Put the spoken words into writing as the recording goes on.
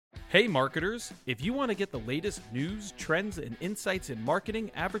Hey marketers, if you want to get the latest news, trends, and insights in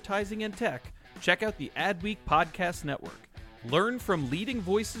marketing, advertising, and tech, check out the Adweek Podcast Network. Learn from leading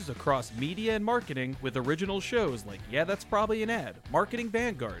voices across media and marketing with original shows like Yeah, That's Probably an Ad, Marketing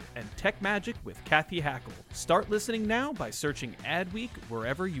Vanguard, and Tech Magic with Kathy Hackle. Start listening now by searching Adweek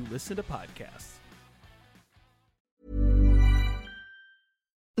wherever you listen to podcasts.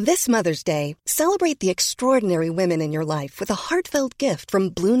 This Mother's Day, celebrate the extraordinary women in your life with a heartfelt gift from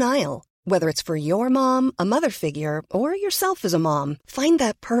Blue Nile. Whether it's for your mom, a mother figure, or yourself as a mom, find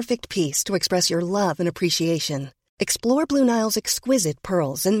that perfect piece to express your love and appreciation. Explore Blue Nile's exquisite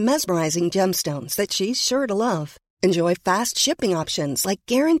pearls and mesmerizing gemstones that she's sure to love. Enjoy fast shipping options like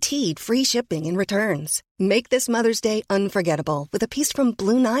guaranteed free shipping and returns. Make this Mother's Day unforgettable with a piece from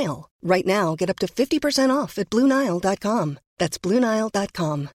Blue Nile. Right now, get up to 50% off at BlueNile.com. That's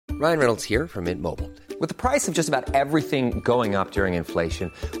BlueNile.com. Ryan Reynolds here from Mint Mobile. With the price of just about everything going up during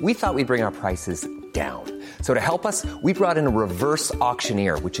inflation, we thought we'd bring our prices down. So to help us, we brought in a reverse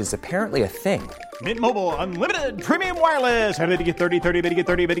auctioneer, which is apparently a thing. Mint Mobile Unlimited Premium Wireless. How to get 30, 30, bit to get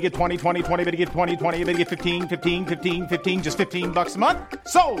 30, bit to get 20, 20, 20, bit to get 20, 20, bit to get 15, 15, 15, 15, just $15 a month?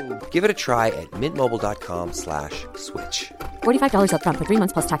 Sold! Give it a try at mintmobile.com/switch. $45 up front for 3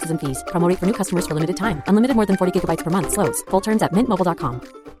 months plus taxes and fees. Promo rate for new customers for limited time. Unlimited more than 40 gigabytes per month. Slows full terms at mintmobile.com.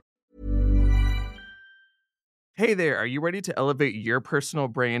 Hey there, are you ready to elevate your personal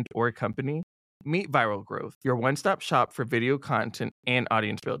brand or company? Meet Viral Growth, your one-stop shop for video content and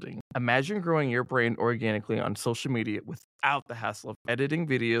audience building. Imagine growing your brand organically on social media without the hassle of editing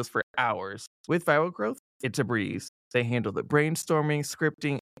videos for hours. With Viral Growth, it's a breeze. They handle the brainstorming,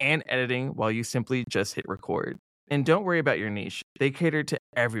 scripting, and editing while you simply just hit record. And don't worry about your niche. They cater to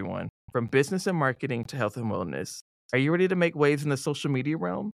everyone, from business and marketing to health and wellness. Are you ready to make waves in the social media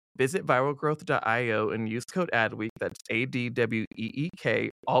realm? Visit viralgrowth.io and use code ADWEEK, that's ADWEEK,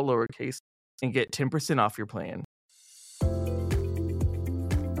 all lowercase, and get 10% off your plan.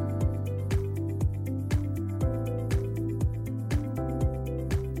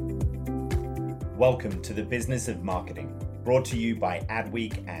 Welcome to the Business of Marketing, brought to you by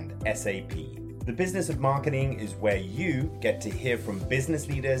Adweek and SAP. The Business of Marketing is where you get to hear from business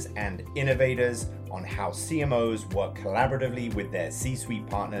leaders and innovators on how CMOs work collaboratively with their C-suite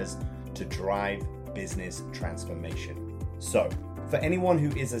partners to drive business transformation. So, for anyone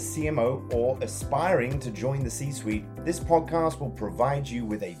who is a CMO or aspiring to join the C-suite, this podcast will provide you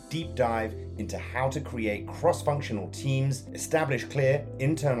with a deep dive into how to create cross-functional teams, establish clear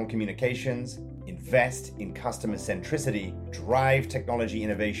internal communications, invest in customer centricity, drive technology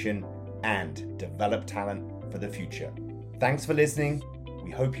innovation, and develop talent for the future. Thanks for listening. We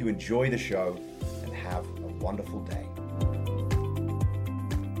hope you enjoy the show and have a wonderful day.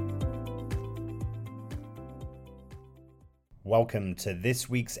 Welcome to this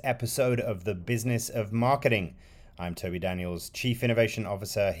week's episode of The Business of Marketing. I'm Toby Daniels, Chief Innovation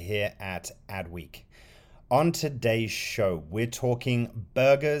Officer here at Adweek. On today's show, we're talking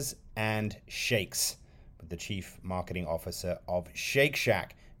burgers and shakes with the Chief Marketing Officer of Shake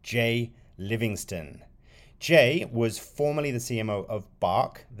Shack, Jay Livingston. Jay was formerly the CMO of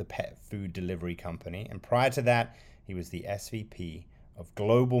Bark, the pet food delivery company, and prior to that, he was the SVP of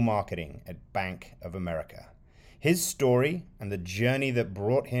Global Marketing at Bank of America. His story and the journey that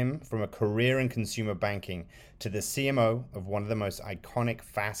brought him from a career in consumer banking to the CMO of one of the most iconic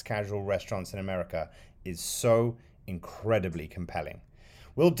fast casual restaurants in America is so incredibly compelling.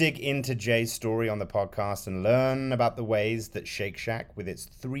 We'll dig into Jay's story on the podcast and learn about the ways that Shake Shack, with its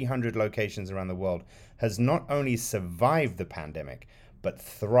 300 locations around the world, has not only survived the pandemic, but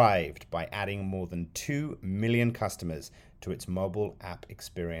thrived by adding more than 2 million customers to its mobile app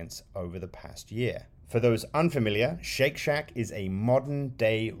experience over the past year. For those unfamiliar, Shake Shack is a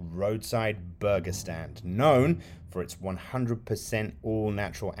modern-day roadside burger stand known for its 100%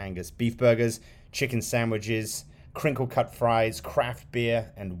 all-natural Angus beef burgers, chicken sandwiches, crinkle-cut fries, craft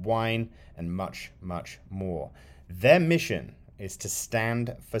beer and wine, and much, much more. Their mission is to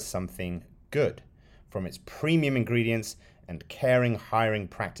stand for something good, from its premium ingredients and caring hiring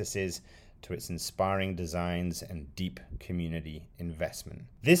practices to its inspiring designs and deep community investment.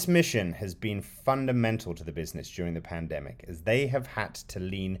 This mission has been fundamental to the business during the pandemic, as they have had to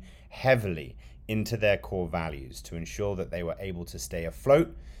lean heavily into their core values to ensure that they were able to stay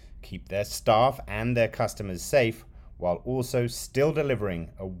afloat, keep their staff and their customers safe, while also still delivering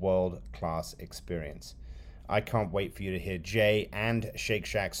a world-class experience. I can't wait for you to hear Jay and Shake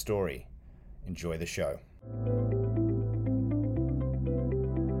Shack's story. Enjoy the show.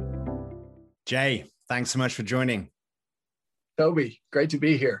 Jay, thanks so much for joining. Toby, great to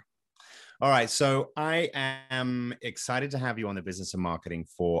be here. All right. So I am excited to have you on the Business of Marketing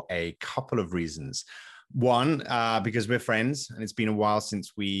for a couple of reasons. One, because we're friends and it's been a while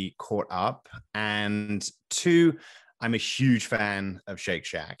since we caught up. And two, I'm a huge fan of Shake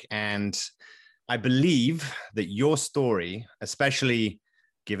Shack. And I believe that your story, especially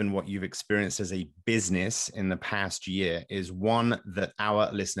given what you've experienced as a business in the past year, is one that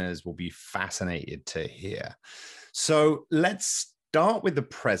our listeners will be fascinated to hear. So let's start with the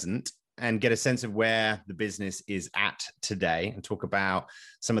present and get a sense of where the business is at today and talk about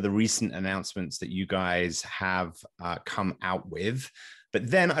some of the recent announcements that you guys have come out with.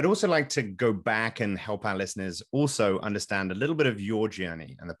 But then I'd also like to go back and help our listeners also understand a little bit of your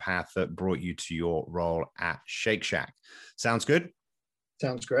journey and the path that brought you to your role at Shake Shack. Sounds good?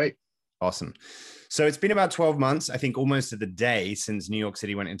 Sounds great. Awesome. So it's been about 12 months, I think almost to the day since New York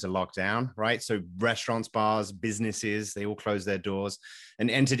City went into lockdown, right? So restaurants, bars, businesses, they all closed their doors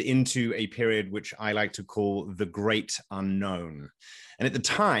and entered into a period which I like to call the great unknown. And at the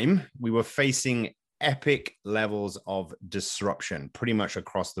time, we were facing epic levels of disruption pretty much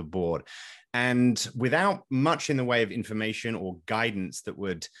across the board. And without much in the way of information or guidance that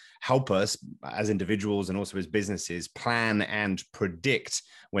would help us as individuals and also as businesses plan and predict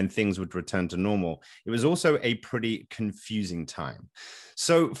when things would return to normal, it was also a pretty confusing time.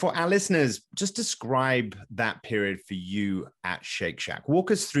 So for our listeners, just describe that period for you at Shake Shack.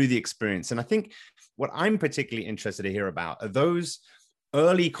 Walk us through the experience. And I think what I'm particularly interested to hear about are those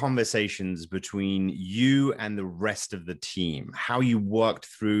early conversations between you and the rest of the team, how you worked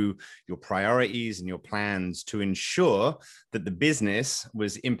through your priorities and your plans to ensure that the business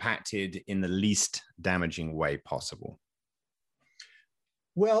was impacted in the least damaging way possible.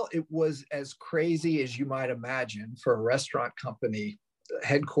 Well, it was as crazy as you might imagine for a restaurant company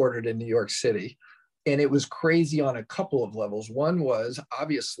headquartered in New York City. And it was crazy on a couple of levels. One was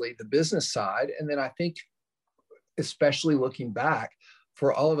obviously the business side. And then I think, especially looking back,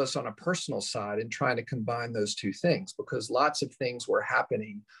 for all of us on a personal side and trying to combine those two things, because lots of things were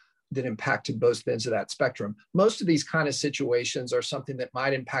happening that impacted both ends of that spectrum. Most of these kind of situations are something that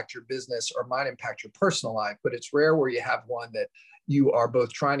might impact your business or might impact your personal life, but it's rare where you have one that you are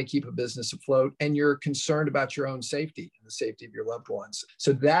both trying to keep a business afloat and you're concerned about your own safety and the safety of your loved ones.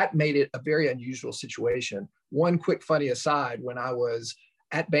 So that made it a very unusual situation. One quick funny aside, when I was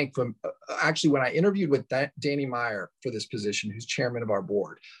at actually, when I interviewed with Danny Meyer for this position, who's chairman of our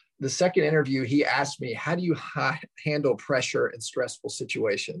board, the second interview, he asked me, how do you handle pressure in stressful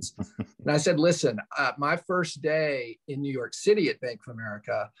situations? And I said, listen, my first day in New York City at Bank of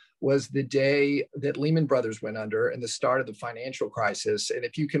America was the day that Lehman Brothers went under and the start of the financial crisis. And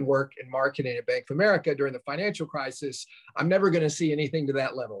if you can work in marketing at Bank of America during the financial crisis, I'm never going to see anything to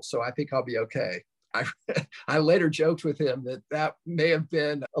that level. So I think I'll be okay. I later joked with him that may have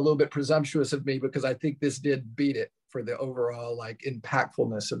been a little bit presumptuous of me because I think this did beat it for the overall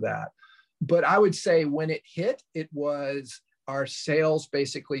impactfulness of that. But I would say when it hit, it was our sales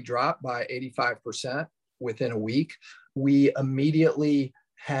basically dropped by 85% within a week. We immediately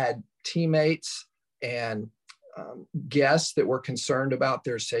had teammates and guests that were concerned about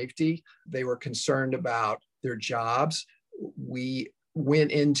their safety. They were concerned about their jobs. We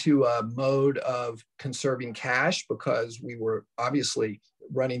went into a mode of conserving cash because we were obviously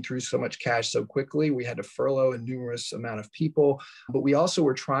running through so much cash so quickly. We had to furlough a numerous amount of people, but we also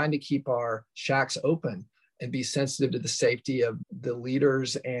were trying to keep our shacks open and be sensitive to the safety of the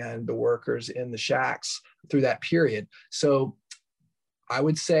leaders and the workers in the shacks through that period. So I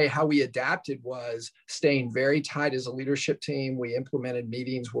would say how we adapted was staying very tight as a leadership team. We implemented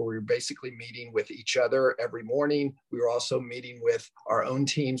meetings where we were basically meeting with each other every morning. We were also meeting with our own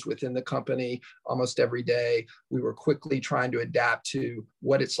teams within the company almost every day. We were quickly trying to adapt to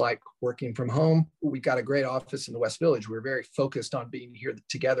what it's like working from home. We got a great office in the West Village. We were very focused on being here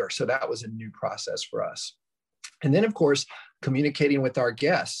together. So that was a new process for us. And then, of course, communicating with our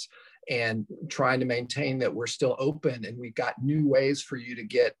guests and trying to maintain that we're still open and we've got new ways for you to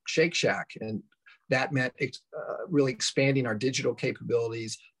get Shake Shack. And that meant really expanding our digital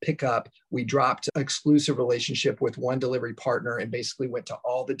capabilities, pickup. We dropped an exclusive relationship with one delivery partner and basically went to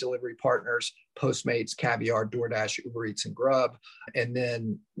all the delivery partners, Postmates, Caviar, DoorDash, Uber Eats, and Grub, and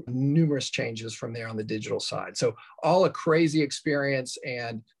then numerous changes from there on the digital side. So all a crazy experience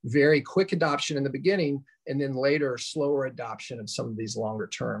and very quick adoption in the beginning, and then later slower adoption of some of these longer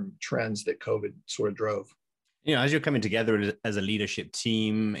term trends that COVID sort of drove. You know, as you're coming together as a leadership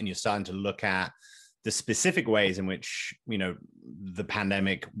team and you're starting to look at the specific ways in which, you know, the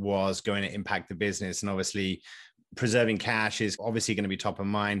pandemic was going to impact the business. And obviously preserving cash is obviously going to be top of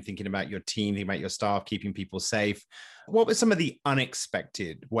mind, thinking about your team, thinking about your staff, keeping people safe. What were some of the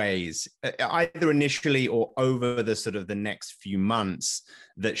unexpected ways, either initially or over the sort of the next few months,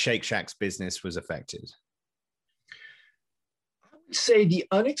 that Shake Shack's business was affected? I would say the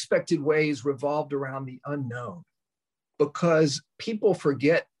unexpected ways revolved around the unknown, because people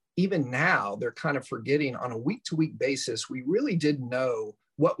forget, even now, they're kind of forgetting on a week-to-week basis, we really didn't know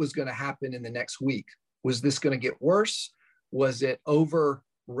what was going to happen in the next week. Was this going to get worse? Was it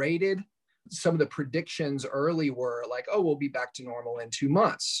overrated? Some of the predictions early were like, oh, we'll be back to normal in 2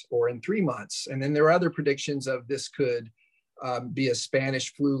 months or in 3 months. And then there are other predictions of this could be a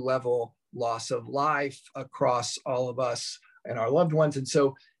Spanish flu level loss of life across all of us and our loved ones. And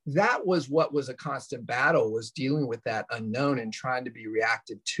so that was what was a constant battle, was dealing with that unknown and trying to be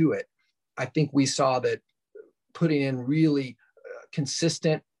reactive to it. I think we saw that putting in really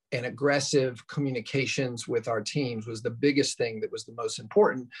consistent and aggressive communications with our teams was the biggest thing that was the most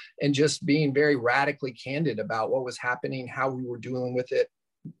important, and just being very radically candid about what was happening, how we were dealing with it,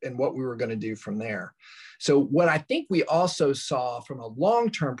 and what we were going to do from there. So what I think we also saw from a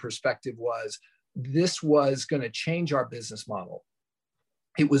long-term perspective was this was going to change our business model.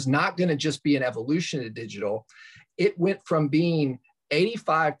 It was not going to just be an evolution to digital. It went from being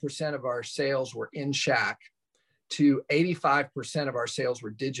 85% of our sales were in Shack to 85% of our sales were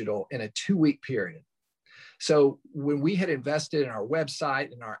digital in a 2-week period. So when we had invested in our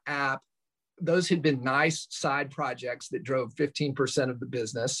website and our app, those had been nice side projects that drove 15% of the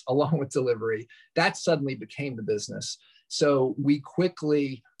business along with delivery. That suddenly became the business. So we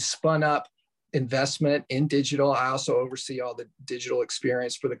quickly spun up investment in digital. I also oversee all the digital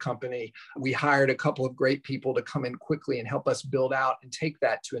experience for the company. We hired a couple of great people to come in quickly and help us build out and take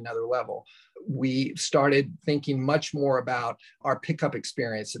that to another level. We started thinking much more about our pickup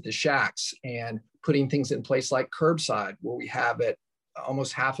experience at the Shacks and putting things in place like curbside, where we have it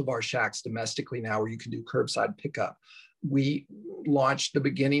almost half of our Shacks domestically now where you can do curbside pickup. We launched the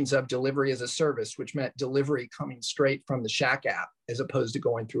beginnings of delivery as a service, which meant delivery coming straight from the Shack app as opposed to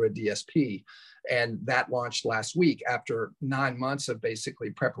going through a DSP. And that launched last week after 9 months of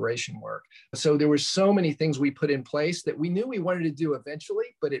basically preparation work. So there were so many things we put in place that we knew we wanted to do eventually,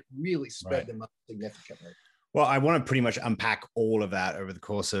 but it really sped them up significantly. Well, I want to pretty much unpack all of that over the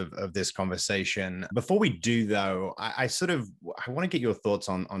course of this conversation. Before we do, though, I want to get your thoughts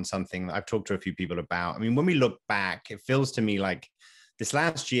on something that I've talked to a few people about. I mean, when we look back, it feels to me like this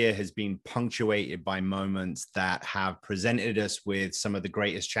last year has been punctuated by moments that have presented us with some of the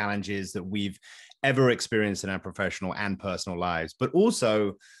greatest challenges that we've ever experienced in our professional and personal lives, but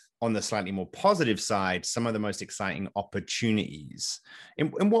also on the slightly more positive side, some of the most exciting opportunities.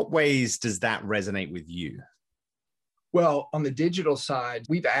 In what ways does that resonate with you? Well, on the digital side,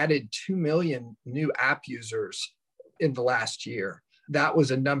 we've added 2 million new app users in the last year. That was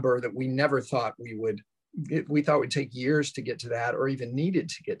a number that we never thought we would. We thought it would take years to get to that, or even needed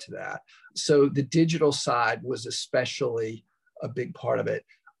to get to that. So the digital side was especially a big part of it.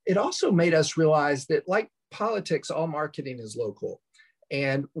 It also made us realize that, like politics, all marketing is local.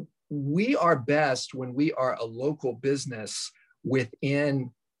 And we are best when we are a local business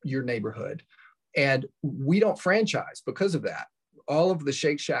within your neighborhood. And we don't franchise because of that. All of the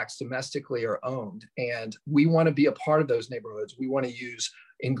Shake Shacks domestically are owned, and we want to be a part of those neighborhoods. We want to use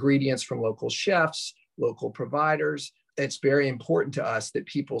ingredients from local chefs, local providers. It's very important to us that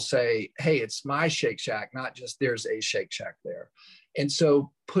people say, hey, it's my Shake Shack, not just there's a Shake Shack there. And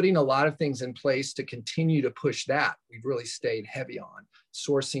so putting a lot of things in place to continue to push that, we've really stayed heavy on.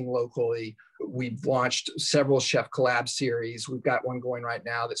 Sourcing locally. We've launched several chef collab series. We've got one going right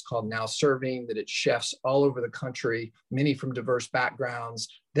now that's called Now Serving, that it's chefs all over the country, many from diverse backgrounds,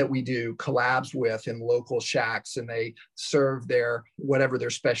 that we do collabs with in local Shacks, and they serve their whatever their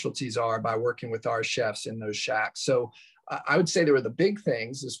specialties are by working with our chefs in those Shacks. So I would say there were the big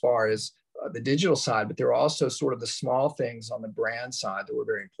things as far as the digital side, but there are also sort of the small things on the brand side that were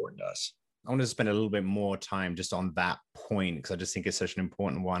very important to us. I want to spend a little bit more time just on that point, because I just think it's such an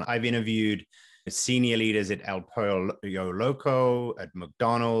important one. I've interviewed senior leaders at El Pollo Loco, at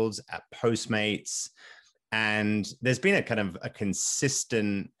McDonald's, at Postmates, and there's been a kind of a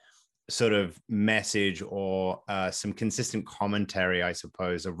consistent sort of message or some consistent commentary, I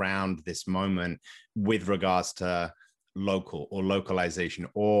suppose, around this moment with regards to local or localization,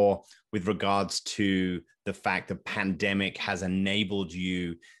 or with regards to the fact the pandemic has enabled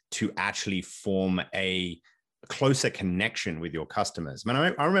you to actually form a closer connection with your customers. I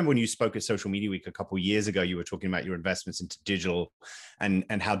mean, I remember when you spoke at Social Media Week a couple of years ago, you were talking about your investments into digital and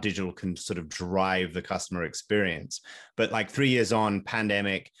how digital can sort of drive the customer experience. But like 3 years on,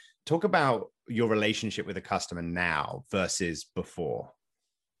 pandemic, talk about your relationship with the customer now versus before?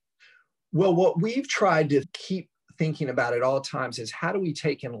 Well, what we've tried to keep thinking about at all times is how do we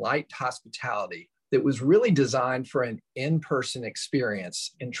take in light hospitality that was really designed for an in-person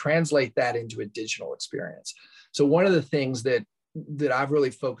experience and translate that into a digital experience. So one of the things that I've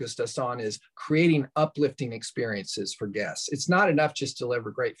really focused us on is creating uplifting experiences for guests. It's not enough just to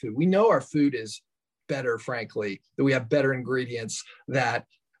deliver great food. We know our food is better, frankly, that we have better ingredients, that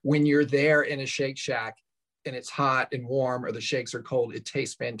when you're there in a Shake Shack and it's hot and warm or the shakes are cold, it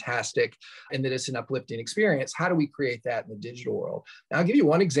tastes fantastic, and that it's an uplifting experience. How do we create that in the digital world? Now, I'll give you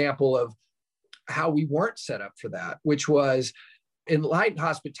one example of how we weren't set up for that, which was in light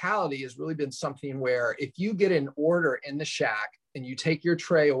hospitality has really been something where if you get an order in the Shack and you take your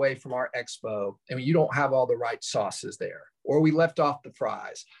tray away from our expo and you don't have all the right sauces there, or we left off the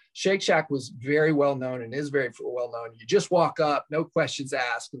fries. Shake Shack was very well known and is very well known. You just walk up, no questions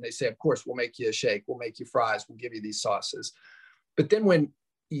asked, and they say, of course, we'll make you a shake, we'll make you fries, we'll give you these sauces. But then when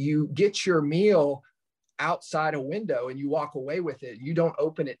you get your meal outside a window and you walk away with it, you don't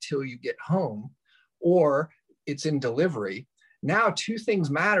open it till you get home, or it's in delivery. Now, two things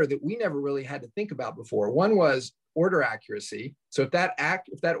matter that we never really had to think about before. One was order accuracy. So if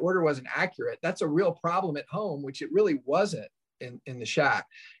that order wasn't accurate, that's a real problem at home, which it really wasn't in the Shack.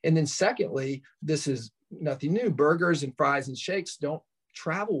 And then secondly, this is nothing new. Burgers and fries and shakes don't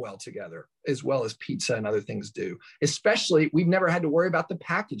travel well together as well as pizza and other things do. Especially, we've never had to worry about the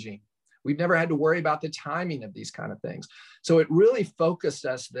packaging. We've never had to worry about the timing of these kind of things. So it really focused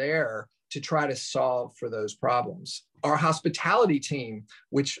us there to try to solve for those problems. Our hospitality team,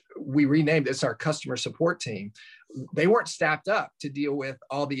 which we renamed as our customer support team, they weren't staffed up to deal with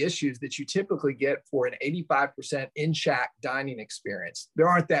all the issues that you typically get for an 85% in-Shack dining experience. There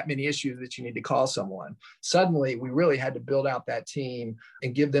aren't that many issues that you need to call someone. Suddenly, we really had to build out that team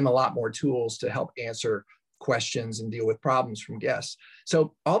and give them a lot more tools to help answer questions and deal with problems from guests.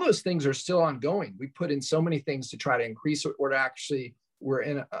 So all those things are still ongoing. We put in so many things to try to increase it, or to actually we're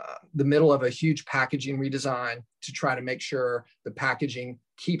in the middle of a huge packaging redesign to try to make sure the packaging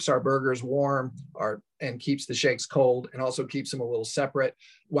keeps our burgers warm and keeps the shakes cold, and also keeps them a little separate,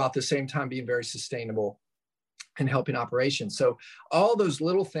 while at the same time being very sustainable and helping operations. So all those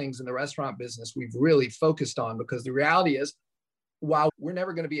little things in the restaurant business we've really focused on, because the reality is, while we're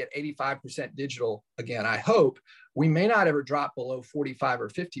never going to be at 85% digital again, I hope, we may not ever drop below 45 or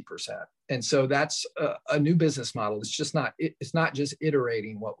 50%. And so that's a new business model. It's not just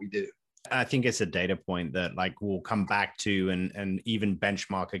iterating what we do. I think it's a data point that we'll come back to and even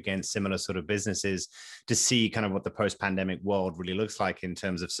benchmark against similar sort of businesses to see kind of what the post-pandemic world really looks like in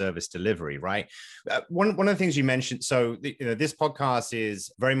terms of service delivery, right? One of the things you mentioned, so this podcast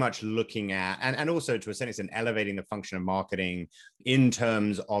is very much looking at, and also to a certain extent, elevating the function of marketing in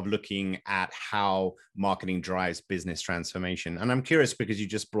terms of looking at how marketing drives business transformation. And I'm curious, because you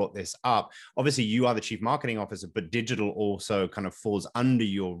just brought this up, obviously you are the chief marketing officer, but digital also kind of falls under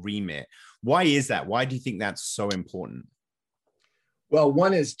your remit. Why is that? Why do you think that's so important? Well,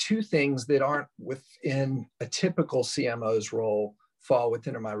 one is two things that aren't within a typical CMO's role fall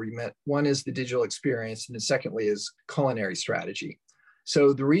within my remit. One is the digital experience, and then secondly is culinary strategy.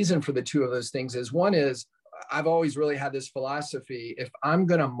 So the reason for the two of those things is, one is, I've always really had this philosophy: if I'm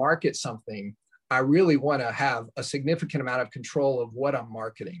going to market something, I really want to have a significant amount of control of what I'm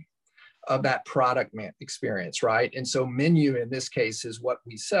marketing, of that product experience, right? And so menu in this case is what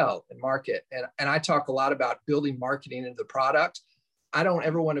we sell and market. And I talk a lot about building marketing into the product. I don't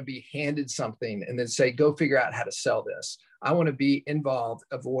ever want to be handed something and then say, go figure out how to sell this. I want to be involved,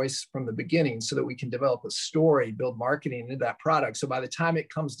 a voice from the beginning, so that we can develop a story, build marketing into that product. So by the time it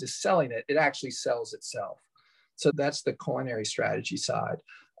comes to selling it, it actually sells itself. So that's the culinary strategy side.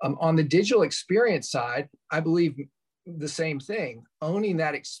 On the digital experience side, I believe the same thing. Owning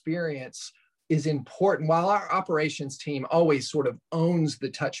that experience is important, while our operations team always sort of owns the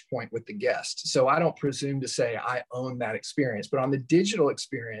touch point with the guest. So I don't presume to say I own that experience, but on the digital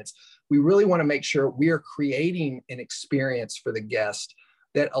experience, we really want to make sure we are creating an experience for the guest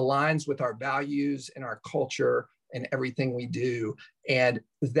that aligns with our values and our culture and everything we do. And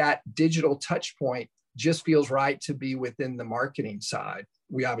that digital touch point just feels right to be within the marketing side.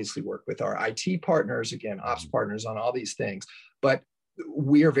 We obviously work with our IT partners, again, ops partners on all these things, but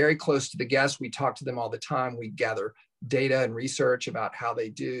we are very close to the guests. We talk to them all the time. We gather data and research about how they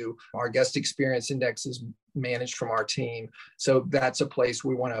do. Our guest experience index is managed from our team. So that's a place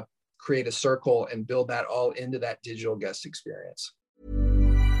we want to create a circle and build that all into that digital guest experience.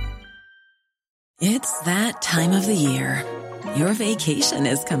 It's that time of the year. Your vacation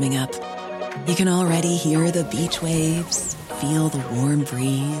is coming up. You can already hear the beach waves, feel the warm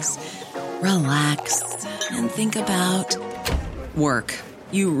breeze, relax, and think about work.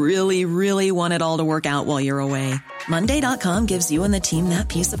 You really, really want it all to work out while you're away. Monday.com gives you and the team that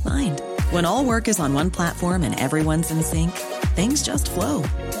peace of mind. When all work is on one platform and everyone's in sync, things just flow.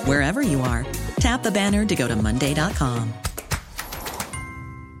 Wherever you are, tap the banner to go to Monday.com.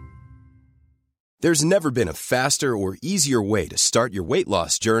 There's never been a faster or easier way to start your weight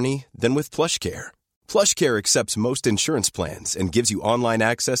loss journey than with PlushCare. PlushCare accepts most insurance plans and gives you online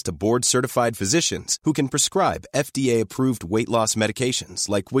access to board-certified physicians who can prescribe FDA-approved weight loss medications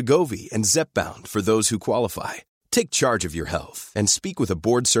like Wegovy and Zepbound for those who qualify. Take charge of your health and speak with a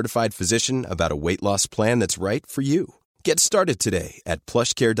board-certified physician about a weight loss plan that's right for you. Get started today at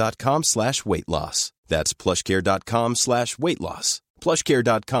plushcare.com/weight loss. That's plushcare.com/weight loss.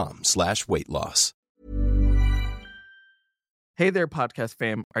 plushcare.com/weight loss. Hey there, podcast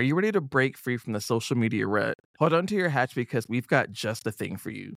fam. Are you ready to break free from the social media rut? Hold on to your hatch because we've got just the thing for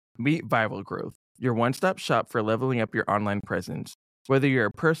you. Meet Viral Growth, your one-stop shop for leveling up your online presence. Whether you're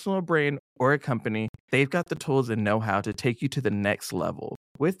a personal brand or a company, they've got the tools and know-how to take you to the next level.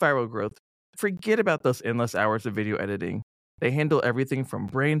 With Viral Growth, forget about those endless hours of video editing. They handle everything from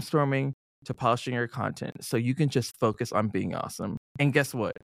brainstorming to polishing your content so you can just focus on being awesome. And guess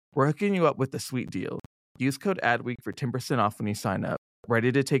what? We're hooking you up with a sweet deal. Use code ADWEEK for 10% off when you sign up.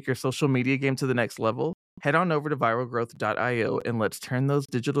 Ready to take your social media game to the next level? Head on over to viralgrowth.io and let's turn those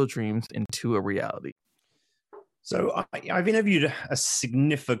digital dreams into a reality. So I've interviewed a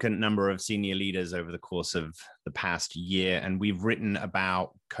significant number of senior leaders over the course of the past year, and we've written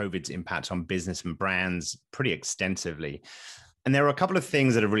about COVID's impact on business and brands pretty extensively. And there are a couple of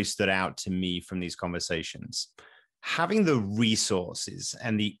things that have really stood out to me from these conversations. Having the resources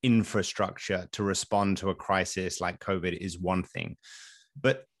and the infrastructure to respond to a crisis like COVID is one thing,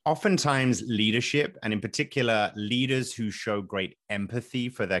 but oftentimes leadership, and in particular, leaders who show great empathy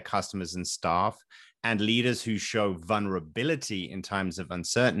for their customers and staff, and leaders who show vulnerability in times of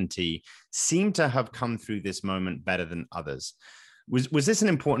uncertainty, seem to have come through this moment better than others. Was this an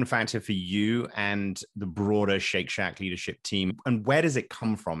important factor for you and the broader Shake Shack leadership team? And where does it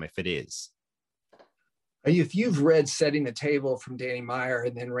come from if it is? If you've read Setting the Table from Danny Meyer,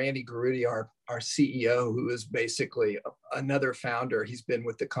 and then Randy Garutti, our CEO, who is basically another founder, he's been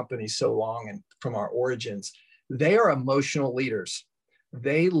with the company so long and from our origins, they are emotional leaders.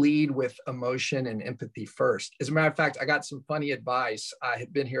 They lead with emotion and empathy first. As a matter of fact, I got some funny advice. I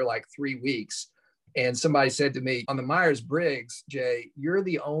had been here like 3 weeks, and somebody said to me, on the Myers-Briggs, Jay, you're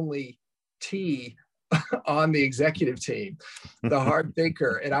the only T on the executive team, the hard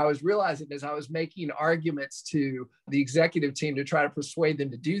thinker. And I was realizing as I was making arguments to the executive team to try to persuade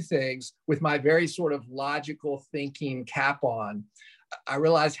them to do things with my very sort of logical thinking cap on, I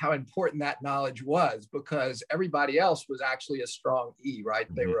realized how important that knowledge was, because everybody else was actually a strong E,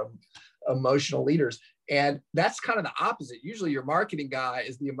 right? They were emotional leaders. And that's kind of the opposite. Usually your marketing guy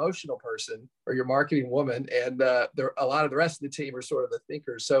is the emotional person, or your marketing woman, and a lot of the rest of the team are sort of the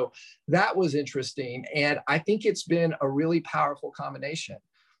thinkers. So that was interesting. And I think it's been a really powerful combination.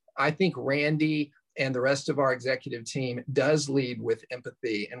 I think Randy and the rest of our executive team does lead with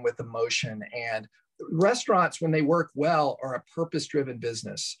empathy and with emotion. And restaurants, when they work well, are a purpose-driven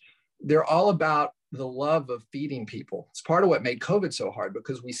business. They're all about the love of feeding people. It's part of what made COVID so hard,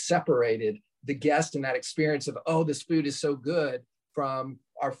 because we separated the guest and that experience of, oh, this food is so good, from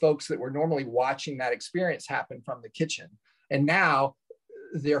our folks that were normally watching that experience happen from the kitchen. And now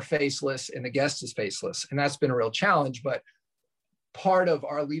they're faceless and the guest is faceless. And that's been a real challenge. But part of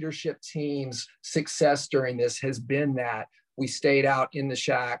our leadership team's success during this has been that we stayed out in the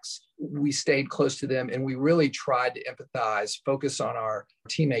shacks, we stayed close to them, and we really tried to empathize, focus on our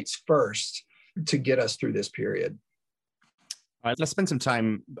teammates first to get us through this period. All right, let's spend some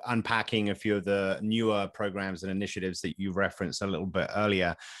time unpacking a few of the newer programs and initiatives that you referenced a little bit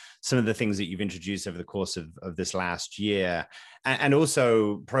earlier, some of the things that you've introduced over the course of this last year, and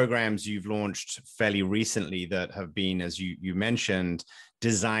also programs you've launched fairly recently that have been, as you mentioned,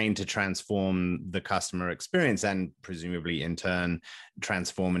 designed to transform the customer experience and presumably in turn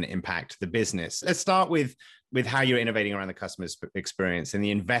transform and impact the business. Let's start with how you're innovating around the customer experience and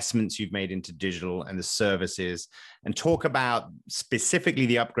the investments you've made into digital and the services, and talk about specifically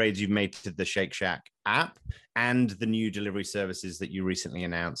the upgrades you've made to the Shake Shack app and the new delivery services that you recently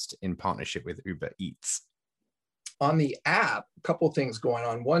announced in partnership with Uber Eats. On the app, a couple of things going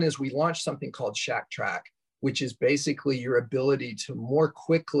on. One is we launched something called Shack Track, which is basically your ability to more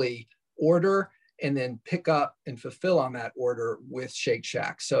quickly order and then pick up and fulfill on that order with Shake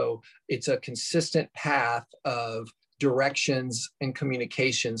Shack. So it's a consistent path of directions and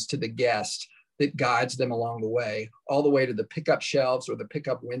communications to the guest that guides them along the way, all the way to the pickup shelves or the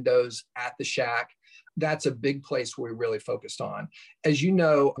pickup windows at the Shack. That's a big place where we really focused on. As you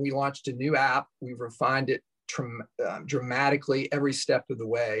know, we launched a new app. We've refined it dramatically every step of the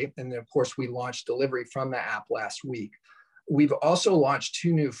way. And then, of course, we launched delivery from the app last week. We've also launched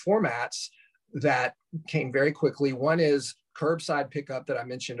 2 new formats that came very quickly. One is curbside pickup that I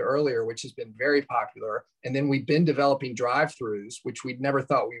mentioned earlier, which has been very popular. And then we've been developing drive-throughs, which we'd never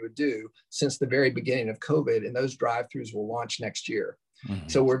thought we would do since the very beginning of COVID. And those drive-throughs will launch next year.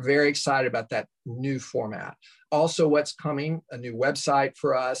 So we're very excited about that new format. Also, what's coming, a new website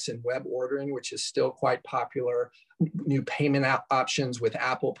for us and web ordering, which is still quite popular, new payment options with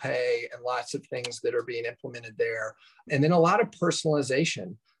Apple Pay and lots of things that are being implemented there. And then a lot of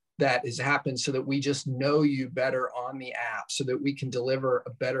personalization that has happened so that we just know you better on the app so that we can deliver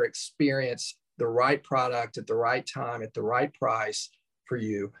a better experience, the right product at the right time, at the right price for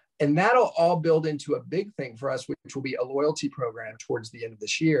you. And that'll all build into a big thing for us, which will be a loyalty program towards the end of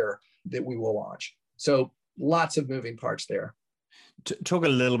this year that we will launch. So lots of moving parts there. Talk a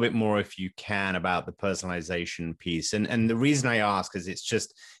little bit more, if you can, about the personalization piece. And the reason I ask is it's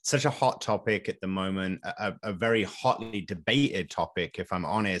just such a hot topic at the moment, a very hotly debated topic, if I'm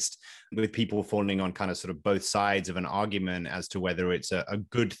honest, with people falling on kind of sort of both sides of an argument as to whether it's a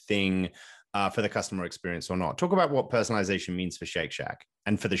good thing for the customer experience or not. Talk about what personalization means for Shake Shack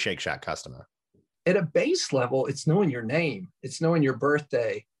and for the Shake Shack customer. At a base level, it's knowing your name, it's knowing your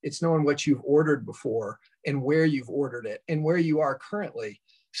birthday, it's knowing what you've ordered before and where you've ordered it and where you are currently.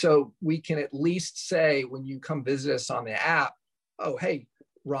 So we can at least say when you come visit us on the app, oh, hey,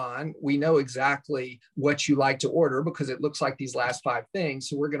 Ron, we know exactly what you like to order because it looks like these last 5 things.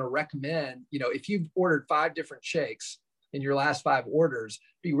 So we're going to recommend, if you've ordered 5 different shakes in your last 5 orders,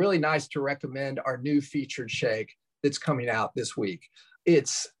 it'd be really nice to recommend our new featured shake that's coming out this week.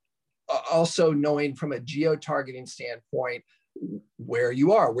 It's also knowing from a geo-targeting standpoint where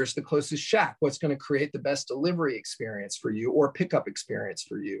you are, where's the closest Shack, what's going to create the best delivery experience for you or pickup experience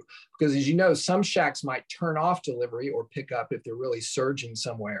for you. Because as you know, some Shacks might turn off delivery or pickup if they're really surging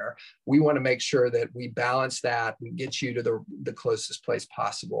somewhere. We want to make sure that we balance that, we get you to the closest place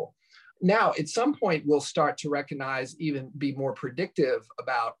possible. Now, at some point, we'll start to recognize, even be more predictive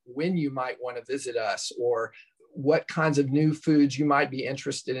about when you might want to visit us or what kinds of new foods you might be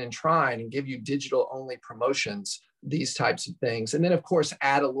interested in trying and give you digital only promotions, these types of things. And then of course,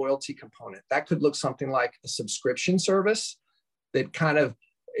 add a loyalty component. That could look something like a subscription service that kind of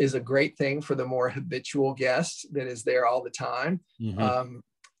is a great thing for the more habitual guest that is there all the time.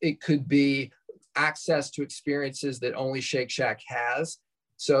 It could be access to experiences that only Shake Shack has.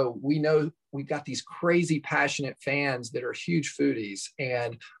 So we know we've got these crazy passionate fans that are huge foodies,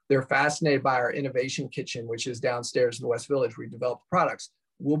 and they're fascinated by our innovation kitchen, which is downstairs in the West Village. We develop products.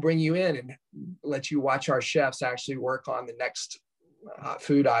 We'll bring you in and let you watch our chefs actually work on the next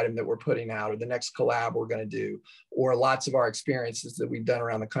food item that we're putting out or the next collab we're going to do, or lots of our experiences that we've done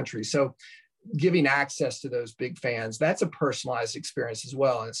around the country. So giving access to those big fans, that's a personalized experience as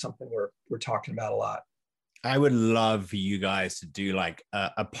well. And it's something we're talking about a lot. I would love for you guys to do like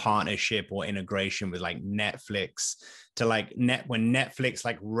a partnership or integration with like Netflix to when Netflix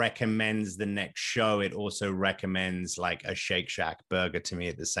like recommends the next show, it also recommends like a Shake Shack burger to me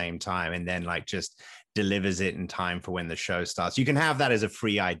at the same time. And then like just delivers it in time for when the show starts. You can have that as a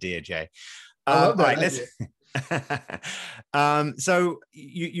free idea, Jay. I love that idea. So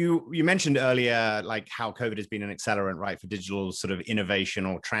you mentioned earlier like how COVID has been an accelerant, right, for digital sort of innovation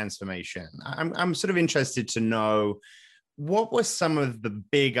or transformation. I'm sort of interested to know what were some of the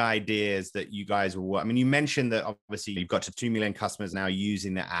big ideas that you guys were. I mean, you mentioned that obviously you've got to 2 million customers now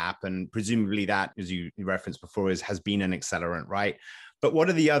using the app, and presumably that, as you referenced before, has been an accelerant, right? But what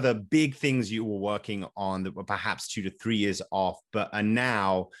are the other big things you were working on that were perhaps 2 to 3 years off, but are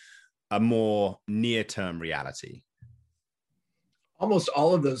now a more near-term reality? Almost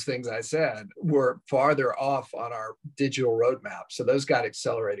all of those things I said were farther off on our digital roadmap. So those got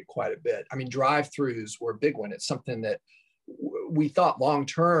accelerated quite a bit. I mean, drive-throughs were a big one. It's something that we thought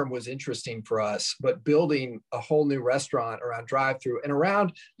long-term was interesting for us, but building a whole new restaurant around drive-through and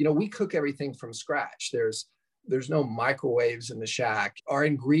around, we cook everything from scratch. There's no microwaves in the Shack. Our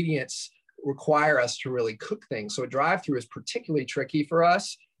ingredients require us to really cook things. So a drive-through is particularly tricky for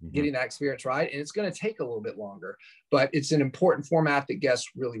us, getting that experience right. And it's going to take a little bit longer, but it's an important format that guests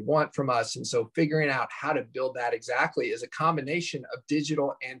really want from us. And so figuring out how to build that exactly is a combination of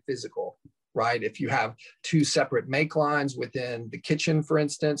digital and physical. right? If you have two separate make lines within the kitchen, for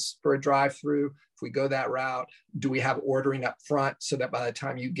instance, for a drive-through, if we go that route, do we have ordering up front so that by the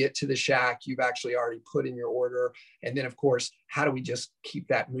time you get to the Shack, you've actually already put in your order? And then, of course, how do we just keep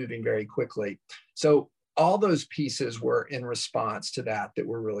that moving very quickly? So all those pieces were in response to that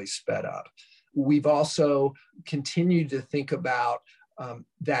were really sped up. We've also continued to think about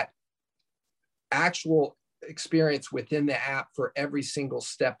that actual experience within the app for every single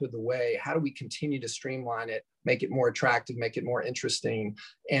step of the way. How do we continue to streamline it, make it more attractive, make it more interesting,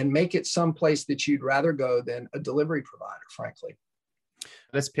 and make it someplace that you'd rather go than a delivery provider, frankly?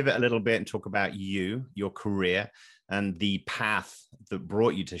 Let's pivot a little bit and talk about you, your career, and the path that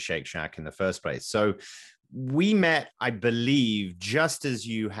brought you to Shake Shack in the first place. So we met, I believe, just as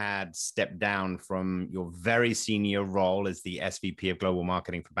you had stepped down from your very senior role as the SVP of Global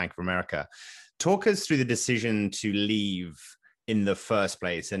Marketing for Bank of America. Talk us through the decision to leave in the first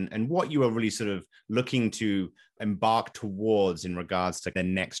place and what you were really sort of looking to embark towards in regards to the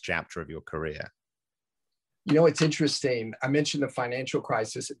next chapter of your career. You know, it's interesting. I mentioned the financial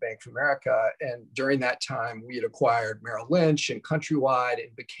crisis at Bank of America. And during that time, we had acquired Merrill Lynch and Countrywide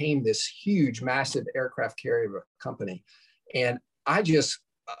and became this huge, massive aircraft carrier company. And I just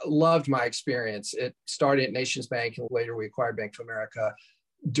loved my experience. It started at Nations Bank and later we acquired Bank of America.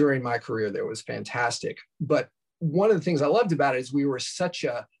 During my career there was fantastic. But one of the things I loved about it is we were such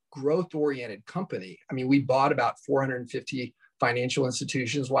a growth-oriented company. I mean, we bought about 450 financial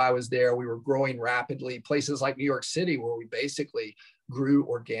institutions while I was there. We were growing rapidly. Places like New York City, where we basically grew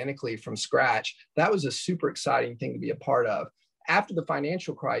organically from scratch. That was a super exciting thing to be a part of. After the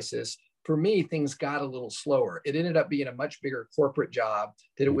financial crisis, for me, things got a little slower. It ended up being a much bigger corporate job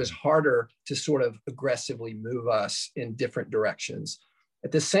that it was harder to sort of aggressively move us in different directions.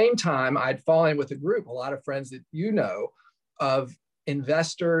 At the same time, I'd fallen in with a group, a lot of friends that you know, of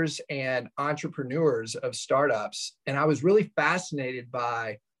investors and entrepreneurs of startups. And I was really fascinated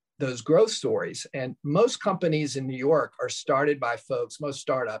by those growth stories. And most companies in New York are started by folks, most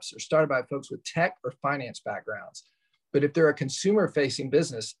startups are started by folks with tech or finance backgrounds. But if they're a consumer-facing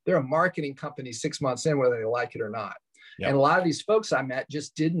business, they're a marketing company 6 months in, whether they like it or not. Yep. And a lot of these folks I met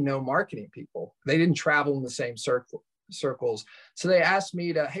just didn't know marketing people. They didn't travel in the same circles. So they asked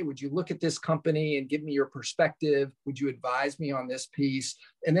me to, hey, would you look at this company and give me your perspective? Would you advise me on this piece?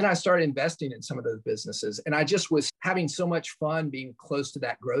 And then I started investing in some of those businesses. And I just was having so much fun being close to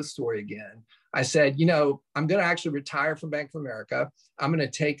that growth story again. I said, you know, I'm going to actually retire from Bank of America. I'm going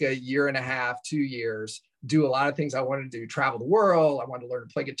to take a year and a half, 2 years, do a lot of things I wanted to do, travel the world. I wanted to learn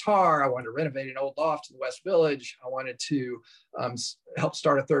to play guitar. I wanted to renovate an old loft in the West Village. I wanted to help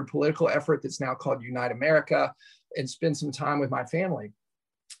start a third political effort that's now called Unite America, and spend some time with my family.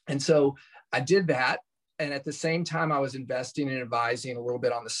 And so I did that. And at the same time, I was investing and advising a little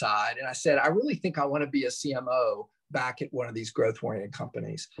bit on the side. And I said, I really think I want to be a CMO back at one of these growth-oriented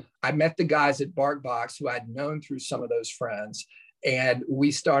companies. I met the guys at BarkBox who I'd known through some of those friends. And we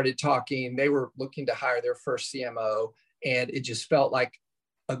started talking. They were looking to hire their first CMO. And it just felt like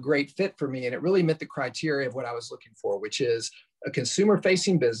a great fit for me. And it really met the criteria of what I was looking for, which is a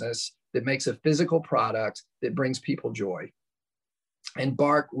consumer-facing business that makes a physical product that brings people joy. And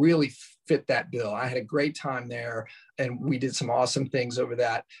Bark really fit that bill. I had a great time there, and we did some awesome things over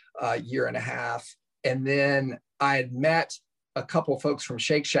that year and a half. And then I had met a couple of folks from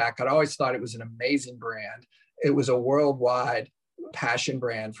Shake Shack. I'd always thought it was an amazing brand. It was a worldwide passion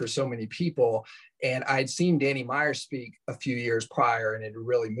brand for so many people. And I'd seen Danny Meyer speak a few years prior, and it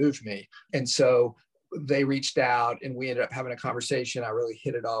really moved me. And so they reached out and we ended up having a conversation. I really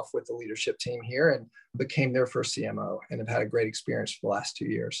hit it off with the leadership team here and became their first CMO and have had a great experience for the last 2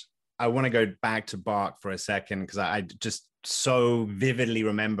 years. I want to go back to Bark for a second because I just so vividly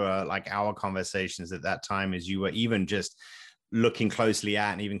remember like our conversations at that time as you were even just looking closely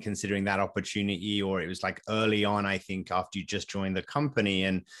at and even considering that opportunity, or it was like early on, I think, after you just joined the company.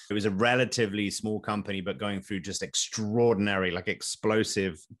 And it was a relatively small company, but going through just extraordinary, like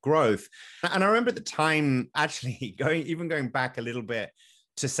explosive growth. And I remember at the time, actually going back a little bit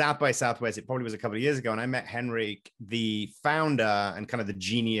to South by Southwest, it probably was a couple of years ago. And I met Henrik, the founder and kind of the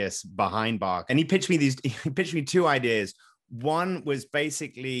genius behind Bark. And he pitched me two ideas. One was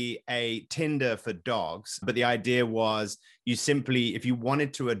basically a Tinder for dogs, but the idea was you simply, if you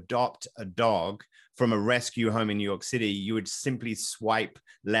wanted to adopt a dog from a rescue home in New York City, you would simply swipe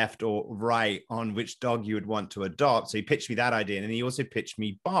left or right on which dog you would want to adopt. So he pitched me that idea. And then he also pitched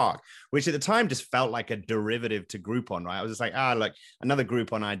me Bark, which at the time just felt like a derivative to Groupon, right? I was just like, like another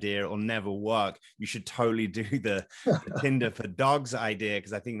Groupon idea, it'll never work. You should totally do the Tinder for dogs idea,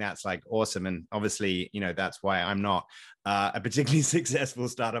 because I think that's like awesome. And obviously, that's why I'm not a particularly successful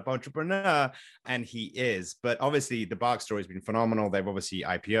startup entrepreneur, and he is. But obviously the Bark story has been phenomenal. They've obviously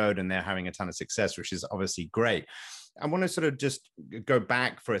IPO'd and they're having a ton of success, which is obviously great. I want to sort of just go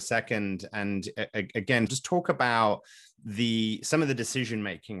back for a second and again, just talk about some of the decision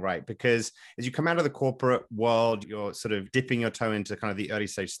making, right? Because as you come out of the corporate world, you're sort of dipping your toe into kind of the early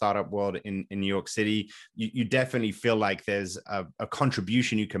stage startup world in New York City. You definitely feel like there's a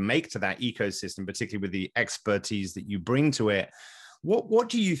contribution you can make to that ecosystem, particularly with the expertise that you bring to it. What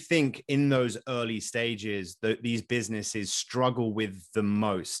do you think in those early stages that these businesses struggle with the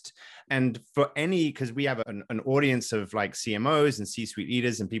most? And because we have an audience of like CMOs and C-suite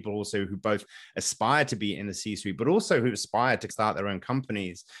leaders and people also who both aspire to be in the C-suite, but also who aspire to start their own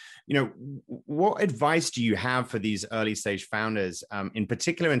companies. What advice do you have for these early stage founders, in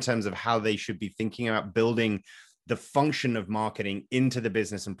particular in terms of how they should be thinking about building the function of marketing into the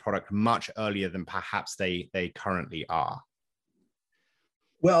business and product much earlier than perhaps they currently are?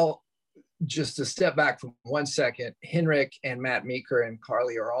 Well, just to step back for 1 second, Henrik and Matt Meeker and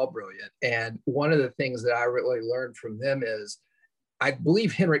Carly are all brilliant. And one of the things that I really learned from them is, I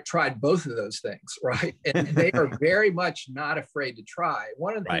believe Henrik tried both of those things, right? And they are very much not afraid to try.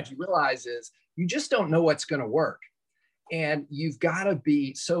 One of the things you realize is you just don't know what's going to work. And you've got to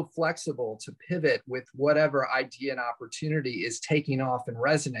be so flexible to pivot with whatever idea and opportunity is taking off and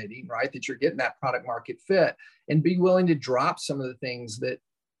resonating, right? That you're getting that product market fit, and be willing to drop some of the things that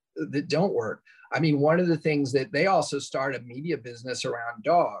don't work. I mean, one of the things that they also started a media business around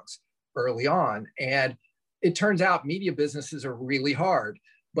dogs early on. And it turns out media businesses are really hard,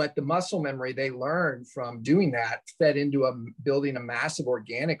 but the muscle memory they learned from doing that fed into building a massive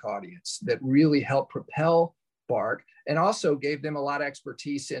organic audience that really helped propel Bark, and also gave them a lot of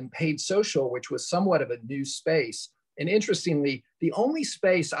expertise in paid social, which was somewhat of a new space. And interestingly, the only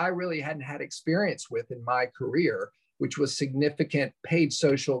space I really hadn't had experience with in my career, which was significant paid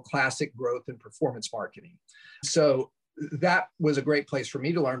social, classic growth and performance marketing. So that was a great place for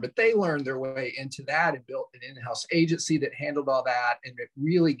me to learn, but they learned their way into that and built an in-house agency that handled all that. And it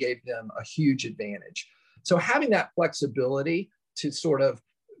really gave them a huge advantage. So having that flexibility to sort of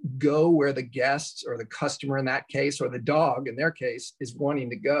go where the guests or the customer in that case, or the dog in their case, is wanting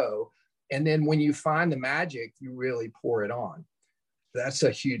to go. And then when you find the magic, you really pour it on. That's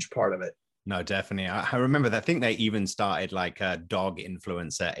a huge part of it. No, definitely. I remember that. I think they even started like a dog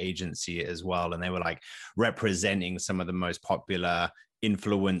influencer agency as well. And they were like representing some of the most popular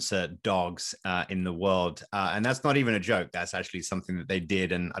influencer dogs in the world. And that's not even a joke. That's actually something that they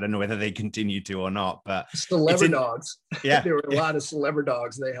did. And I don't know whether they continue to or not, but celebrity dogs. Yeah. There were a lot of celebrity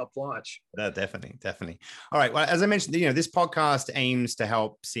dogs they helped launch. Definitely. All right. Well, as I mentioned, this podcast aims to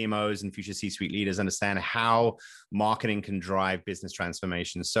help CMOs and future C-suite leaders understand how marketing can drive business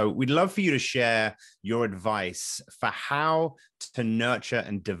transformation. So we'd love for you to share your advice for how to nurture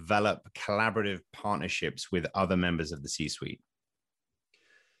and develop collaborative partnerships with other members of the C-suite.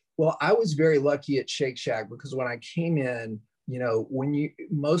 Well, I was very lucky at Shake Shack because when I came in,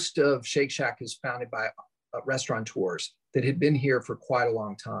 most of Shake Shack is founded by restaurateurs that had been here for quite a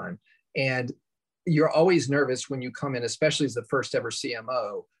long time. And you're always nervous when you come in, especially as the first ever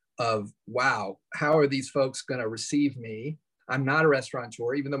CMO, of, wow, how are these folks going to receive me? I'm not a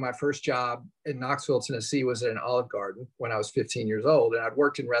restaurateur, even though my first job in Knoxville, Tennessee was at an Olive Garden when I was 15 years old. And I'd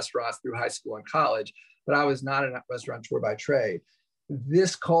worked in restaurants through high school and college, but I was not a restaurateur by trade.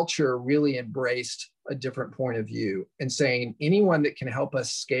 This culture really embraced a different point of view and saying, anyone that can help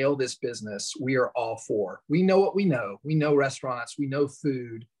us scale this business, we are all for. We know what we know. We know restaurants, we know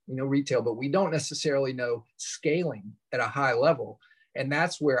food, we know retail, but we don't necessarily know scaling at a high level. And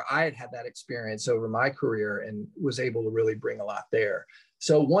that's where I had that experience over my career and was able to really bring a lot there.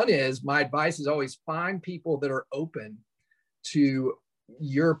 So one is, my advice is always find people that are open to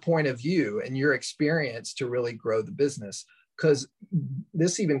your point of view and your experience to really grow the business. Because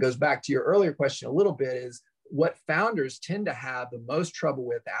this even goes back to your earlier question a little bit, is what founders tend to have the most trouble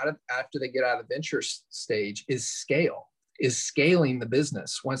with after they get out of the venture stage is scaling the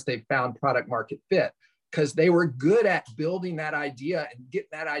business once they've found product market fit. Because they were good at building that idea and getting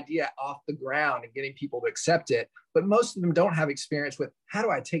that idea off the ground and getting people to accept it. But most of them don't have experience with, how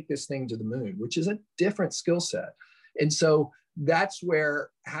do I take this thing to the moon, which is a different skill set. And so that's where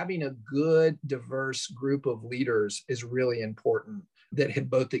having a good, diverse group of leaders is really important that have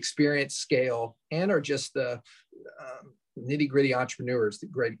both experience, scale, and are just the nitty-gritty entrepreneurs that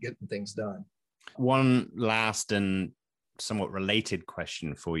are great at getting things done. One last and somewhat related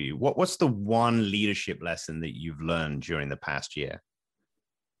question for you. What's the one leadership lesson that you've learned during the past year?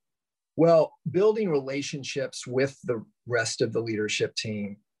 Well, building relationships with the rest of the leadership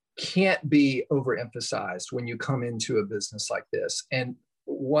team can't be overemphasized when you come into a business like this. And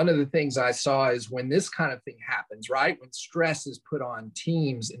one of the things I saw is when this kind of thing happens, right? When stress is put on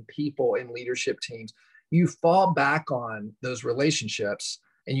teams and people in leadership teams, you fall back on those relationships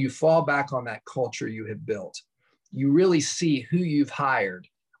and you fall back on that culture you have built. You really see who you've hired.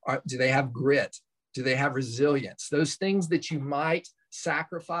 Do they have grit? Do they have resilience? Those things that you might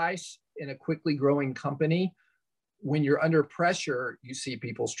sacrifice in a quickly growing company. When you're under pressure, you see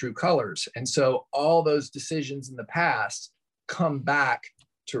people's true colors. And so all those decisions in the past come back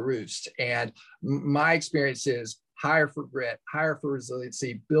to roost. And my experience is hire for grit, hire for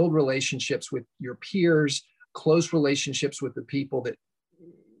resiliency, build relationships with your peers, close relationships with the people that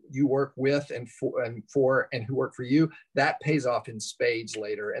you work with and who work for you. That pays off in spades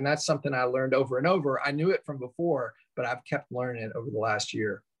later. And that's something I learned over and over. I knew it from before, but I've kept learning it over the last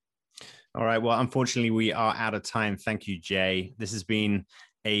year. All right. Well, unfortunately, we are out of time. Thank you, Jay. This has been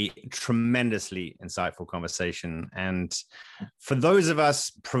a tremendously insightful conversation. And for those of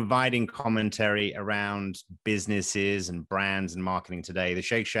us providing commentary around businesses and brands and marketing today, the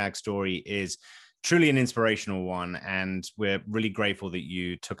Shake Shack story is truly an inspirational one. And we're really grateful that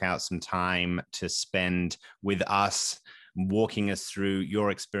you took out some time to spend with us, walking us through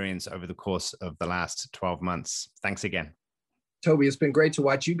your experience over the course of the last 12 months. Thanks again. Toby, it's been great to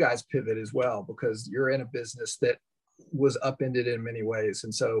watch you guys pivot as well, because you're in a business that was upended in many ways.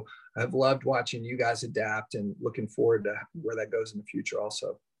 And so I've loved watching you guys adapt and looking forward to where that goes in the future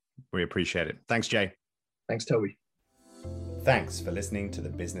also. We appreciate it. Thanks, Jay. Thanks, Toby. Thanks for listening to The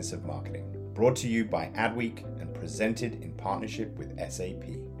Business of Marketing, brought to you by Adweek and presented in partnership with SAP.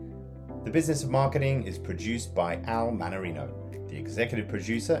 The Business of Marketing is produced by Al Manarino. The executive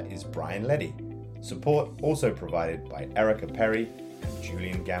producer is Brian Leddy. Support also provided by Erica Perry and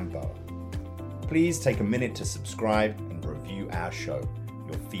Julian Gamboa. Please take a minute to subscribe and review our show.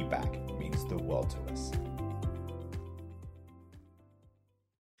 Your feedback means the world to us.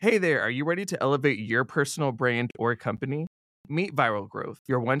 Hey there, are you ready to elevate your personal brand or company? Meet Viral Growth,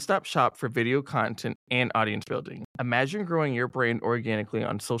 your one-stop shop for video content and audience building. Imagine growing your brand organically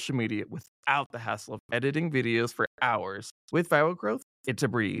on social media without the hassle of editing videos for hours. With Viral Growth, it's a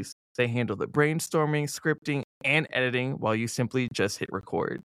breeze. They handle the brainstorming, scripting, and editing while you simply just hit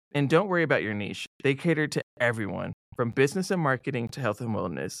record. And don't worry about your niche. They cater to everyone, from business and marketing to health and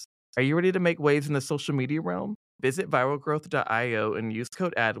wellness. Are you ready to make waves in the social media realm? Visit viralgrowth.io and use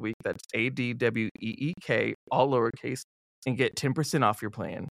code ADWEEK, that's ADWEEK, all lowercase, and get 10% off your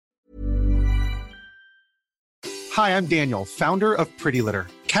plan. Hi, I'm Daniel, founder of Pretty Litter.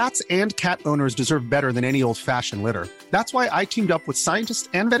 Cats and cat owners deserve better than any old-fashioned litter. That's why I teamed up with scientists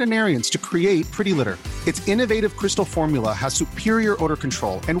and veterinarians to create Pretty Litter. Its innovative crystal formula has superior odor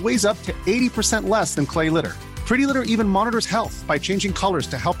control and weighs up to 80% less than clay litter. Pretty Litter even monitors health by changing colors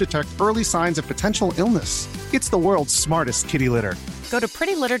to help detect early signs of potential illness. It's the world's smartest kitty litter. Go to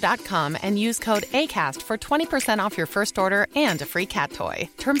prettylitter.com and use code ACAST for 20% off your first order and a free cat toy.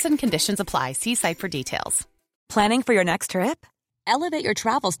 Terms and conditions apply. See site for details. Planning for your next trip? Elevate your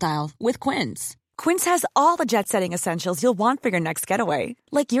travel style with Quince. Quince has all the jet-setting essentials you'll want for your next getaway,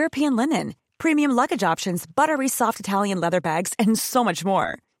 like European linen, premium luggage options, buttery soft Italian leather bags, and so much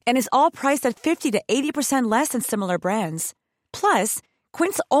more. And is all priced at 50 to 80% less than similar brands. Plus,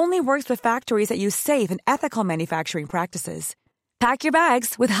 Quince only works with factories that use safe and ethical manufacturing practices. Pack your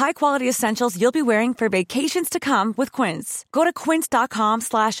bags with high-quality essentials you'll be wearing for vacations to come with Quince. Go to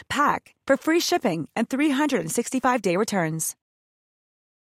quince.com/pack for free shipping and 365-day returns.